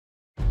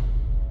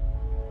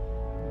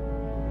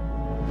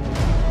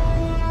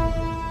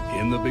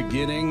the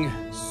beginning,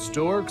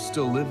 storks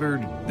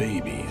delivered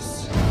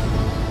babies.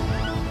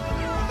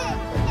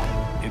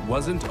 It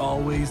wasn't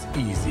always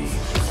easy.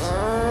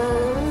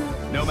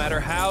 No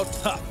matter how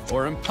tough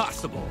or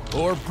impossible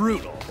or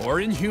brutal or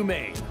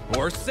inhumane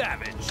or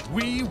savage,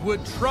 we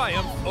would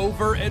triumph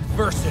over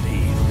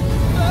adversity.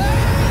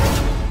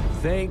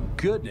 Thank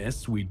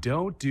goodness we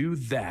don't do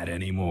that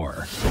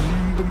anymore.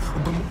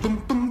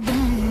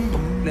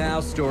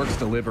 Now storks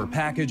deliver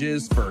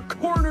packages for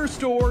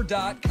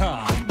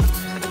cornerstore.com.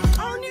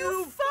 Our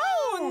new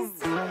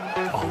phones!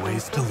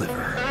 Always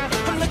deliver.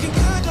 I'm looking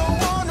good, don't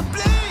wanna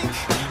blink.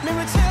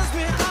 Mirror tells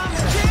me I'm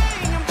the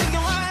king. I'm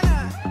thinking, why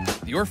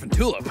not? The orphan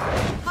tulip.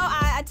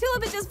 Oh, a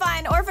tulip is just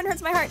fine. Orphan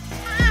hurts my heart.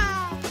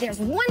 There's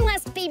one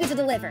less baby to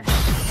deliver.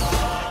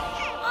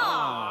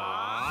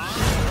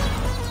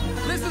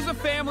 This is a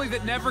family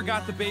that never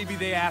got the baby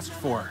they asked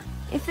for.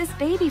 If this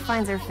baby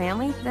finds her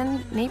family,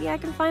 then maybe I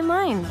can find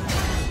mine.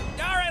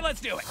 All right,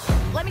 let's do it.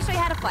 Let me show you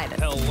how to fly this.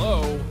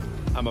 Hello?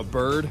 I'm a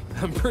bird.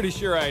 I'm pretty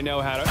sure I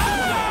know how to...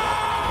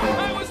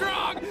 Ah! I was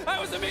wrong! I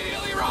was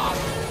immediately wrong!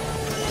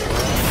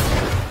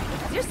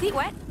 Is your seat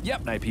wet?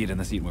 Yep, I peed in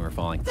the seat when we were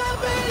falling. That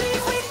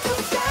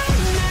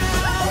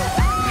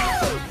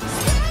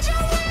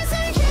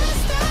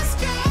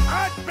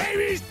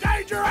baby's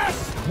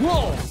dangerous!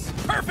 Wolves!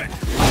 Perfect!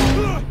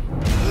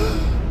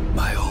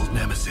 My old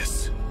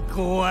nemesis.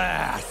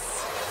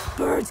 Glass.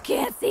 Birds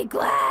can't see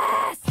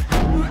glass.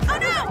 Oh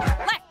no!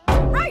 Left,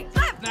 right,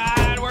 left.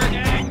 Not working.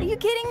 Are you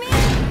kidding me?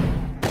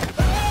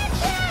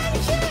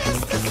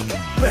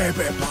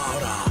 Baby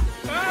powder.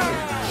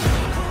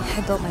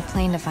 I built my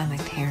plane to find my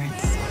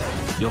parents.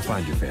 You'll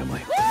find your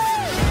family.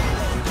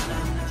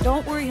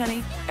 Don't worry,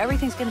 honey.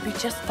 Everything's gonna be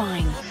just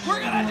fine.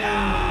 We're gonna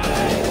die!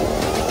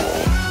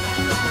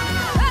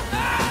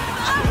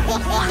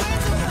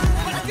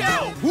 Let's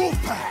go!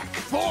 Wolfpack!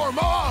 Form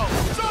all!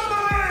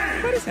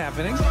 Submarine! What is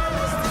happening?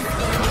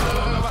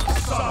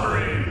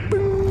 Submarine!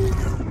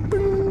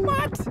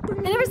 What?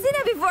 I never seen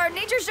that before.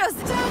 Nature shows.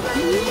 No.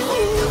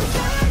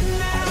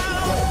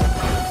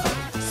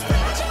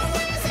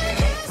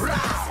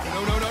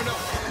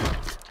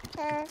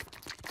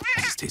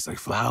 This tastes like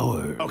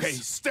flowers. Okay,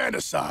 stand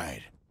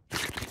aside.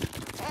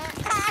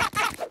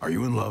 Are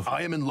you in love?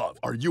 I am in love.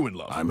 Are you in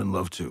love? I'm in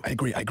love too. I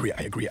agree.